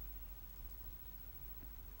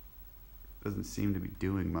 Doesn't seem to be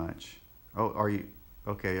doing much. Oh, are you?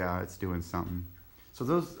 Okay, yeah, it's doing something. So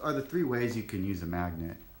those are the 3 ways you can use a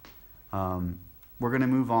magnet. We're going to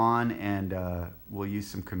move on, and we'll use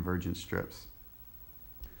some convergence strips.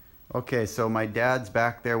 Okay, so my dad's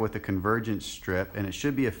back there with a convergence strip, and it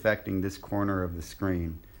should be affecting this corner of the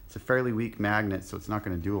screen. It's a fairly weak magnet, so it's not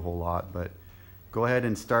going to do a whole lot, but go ahead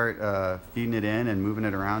and start feeding it in and moving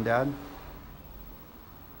it around, Dad.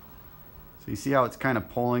 So you see how it's kind of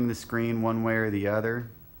pulling the screen one way or the other?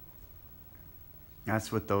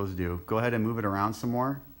 That's what those do. Go ahead and move it around some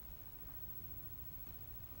more.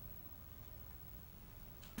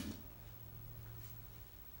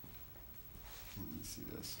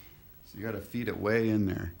 So you got to feed it way in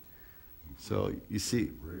there. So you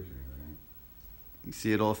see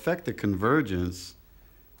it'll affect the convergence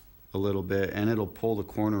a little bit, and it'll pull the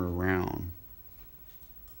corner around.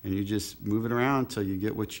 And you just move it around until you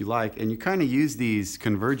get what you like. And you kind of use these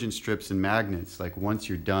convergence strips and magnets like once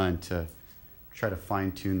you're done to try to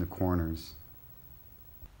fine tune the corners.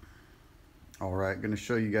 All right, going to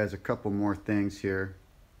show you guys a couple more things here.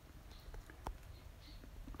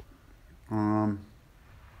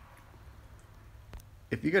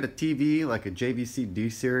 If you got a TV like a JVC D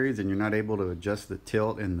series and you're not able to adjust the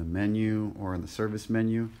tilt in the menu or in the service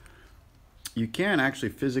menu, you can actually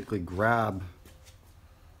physically grab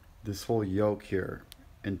this whole yoke here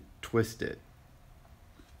and twist it,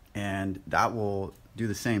 and that will do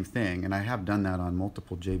the same thing. And I have done that on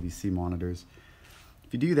multiple JVC monitors.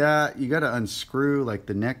 If you do that, you got to unscrew like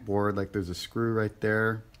the neck board, like there's a screw right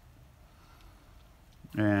there,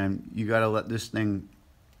 and you got to let this thing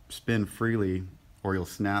spin freely or you'll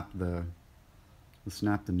snap the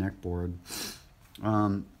neck board.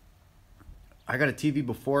 I got a TV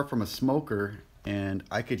before from a smoker, and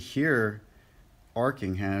I could hear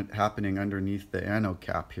arcing happening underneath the anode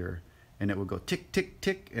cap here, and it would go tick tick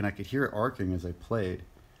tick, and I could hear it arcing as I played.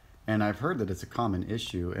 And I've heard that it's a common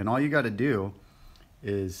issue, and all you got to do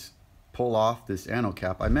is pull off this anode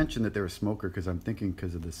cap. I mentioned that they're a smoker because I'm thinking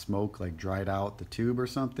because of the smoke like dried out the tube or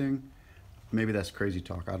something. Maybe that's crazy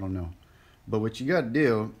talk, I don't know. But what you got to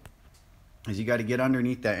do is you got to get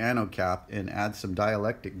underneath that anode cap and add some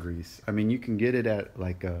dialectic grease. I mean, you can get it at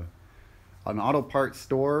like an auto parts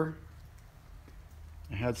store.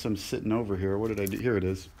 I had some sitting over here. What did I do? Here it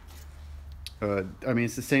is. I mean,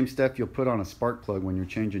 it's the same stuff you'll put on a spark plug when you're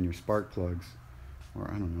changing your spark plugs. Or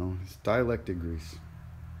I don't know, it's dialectic grease.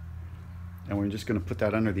 And we're just going to put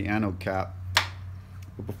that under the anode cap.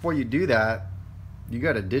 But before you do that, you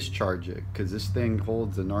got to discharge it, because this thing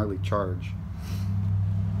holds a gnarly charge.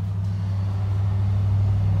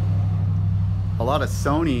 A lot of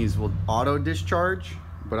Sonys will auto discharge,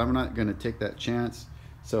 but I'm not going to take that chance.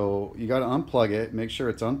 So you got to unplug it, make sure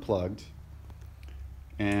it's unplugged,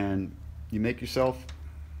 and you make yourself,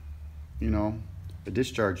 you know, a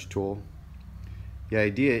discharge tool. The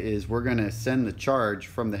idea is we're going to send the charge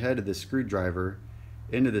from the head of the screwdriver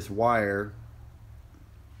into this wire,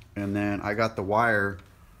 and then I got the wire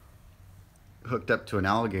hooked up to an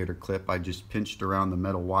alligator clip. I just pinched around the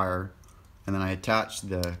metal wire, and then I attached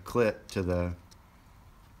the clip to the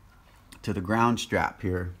ground strap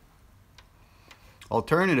here.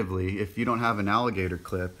 Alternatively, if you don't have an alligator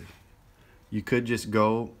clip, you could just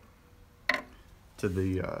go to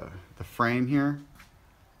the frame here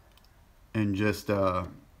and just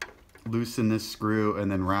loosen this screw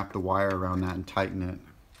and then wrap the wire around that and tighten it.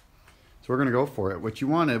 So we're gonna go for it. What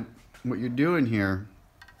you're doing here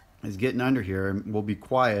is getting under here, and we'll be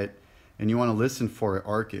quiet, and you want to listen for it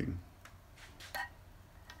arcing.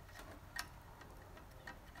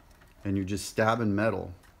 And you're just stabbing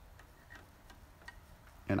metal.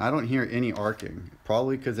 And I don't hear any arcing,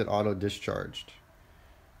 probably because it auto discharged.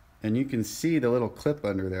 And you can see the little clip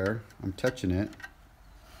under there. I'm touching it,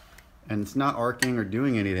 and it's not arcing or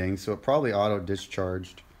doing anything, so it probably auto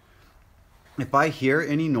discharged. If I hear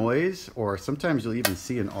any noise, or sometimes you'll even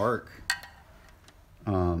see an arc,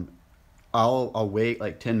 I'll wait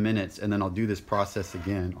like 10 minutes and then I'll do this process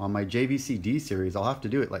again. On my JVC-D series, I'll have to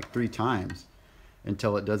do it like 3 times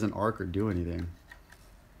until it doesn't arc or do anything.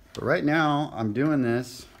 But right now I'm doing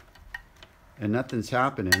this and nothing's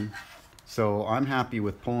happening, so I'm happy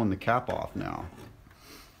with pulling the cap off now.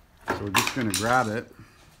 So we're just going to grab it,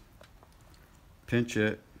 pinch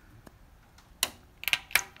it,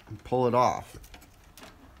 and pull it off.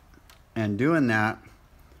 And doing that,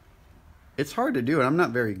 it's hard to do, and I'm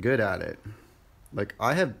not very good at it. Like,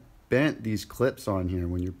 I have bent these clips on here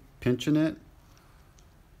when you're pinching it.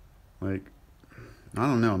 Like, I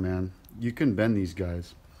don't know, man. You can bend these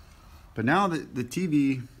guys. But now the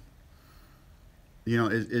TV, you know,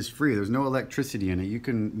 is free. There's no electricity in it. You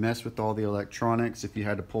can mess with all the electronics if you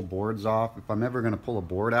had to pull boards off. If I'm ever going to pull a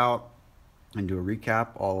board out and do a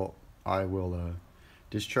recap, I will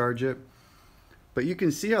discharge it. But you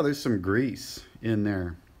can see how there's some grease in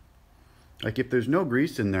there. Like, if there's no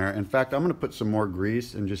grease in there, in fact, I'm going to put some more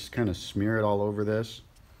grease and just kind of smear it all over this.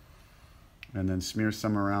 And then smear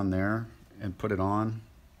some around there and put it on.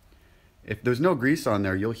 If there's no grease on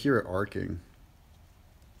there, you'll hear it arcing.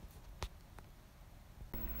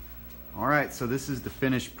 Alright, so this is the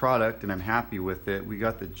finished product and I'm happy with it. We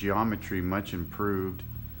got the geometry much improved.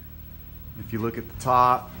 If you look at the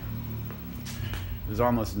top, there's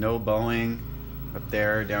almost no bowing up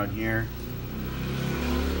there, down here.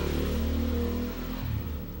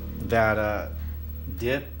 That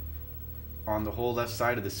dip on the whole left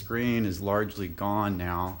side of the screen is largely gone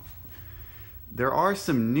now. There are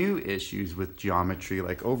some new issues with geometry,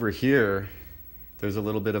 like over here there's a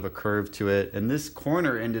little bit of a curve to it, and this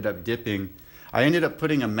corner ended up dipping. I ended up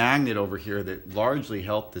putting a magnet over here that largely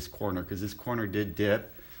helped this corner, because this corner did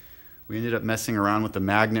dip. We ended up messing around with the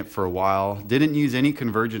magnet for a while. Didn't use any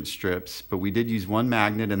convergence strips, but we did use one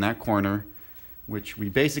magnet in that corner, which we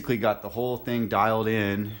basically got the whole thing dialed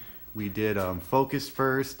in. We did focus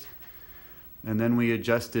first, and then we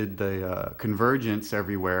adjusted the convergence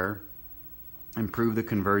everywhere, improved the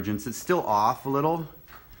convergence. It's still off a little.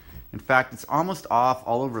 In fact, it's almost off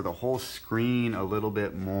all over the whole screen a little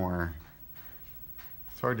bit more.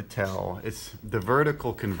 It's hard to tell. It's the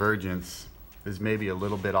vertical convergence is maybe a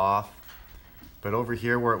little bit off, but over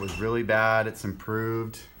here where it was really bad, it's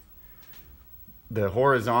improved. The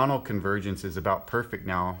horizontal convergence is about perfect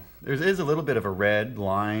now. There is a little bit of a red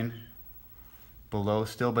line below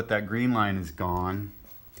still, but that green line is gone.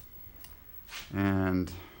 And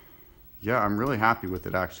yeah, I'm really happy with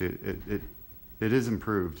it actually. It is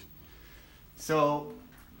improved. So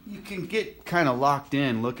you can get kind of locked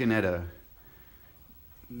in looking at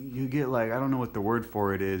you get like, I don't know what the word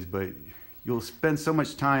for it is, but you'll spend so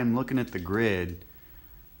much time looking at the grid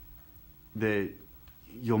that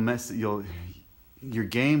your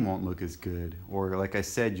game won't look as good. Or like I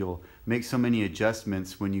said, you'll make so many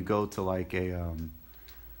adjustments when you go to like a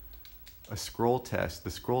a scroll test, the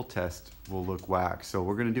scroll test will look whack. So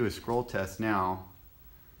we're gonna do a scroll test now.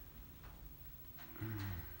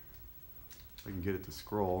 If I can get it to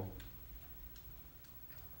scroll.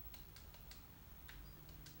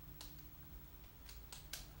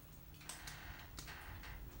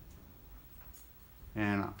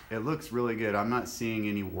 And it looks really good. I'm not seeing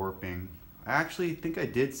any warping. I actually think I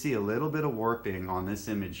did see a little bit of warping on this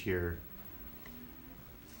image here.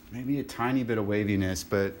 Maybe a tiny bit of waviness,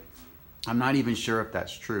 but I'm not even sure if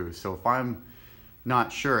that's true. So if I'm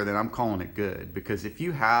not sure, then I'm calling it good, because if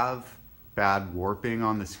you have bad warping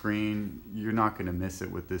on the screen, you're not gonna miss it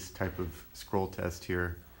with this type of scroll test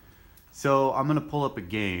here. So I'm gonna pull up a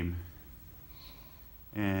game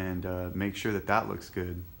and make sure that that looks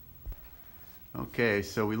good. Okay,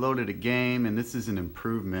 so we loaded a game, and this is an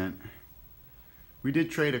improvement. We did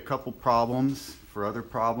trade a couple problems for other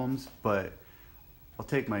problems, but I'll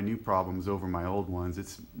take my new problems over my old ones.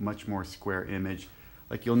 It's much more square image.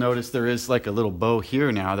 Like you'll notice there is like a little bow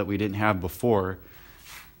here now that we didn't have before,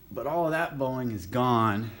 but all of that bowing is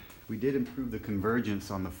gone. We did improve the convergence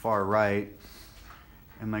on the far right.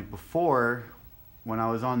 And like before, when I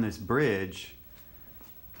was on this bridge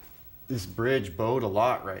bowed a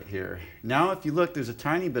lot right here. Now if you look, there's a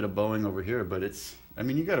tiny bit of bowing over here, but it's, I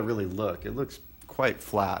mean, you gotta really look. It looks quite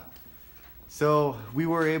flat. So we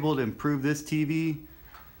were able to improve this TV.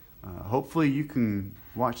 Hopefully you can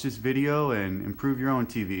watch this video and improve your own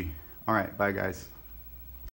TV. All right, bye guys.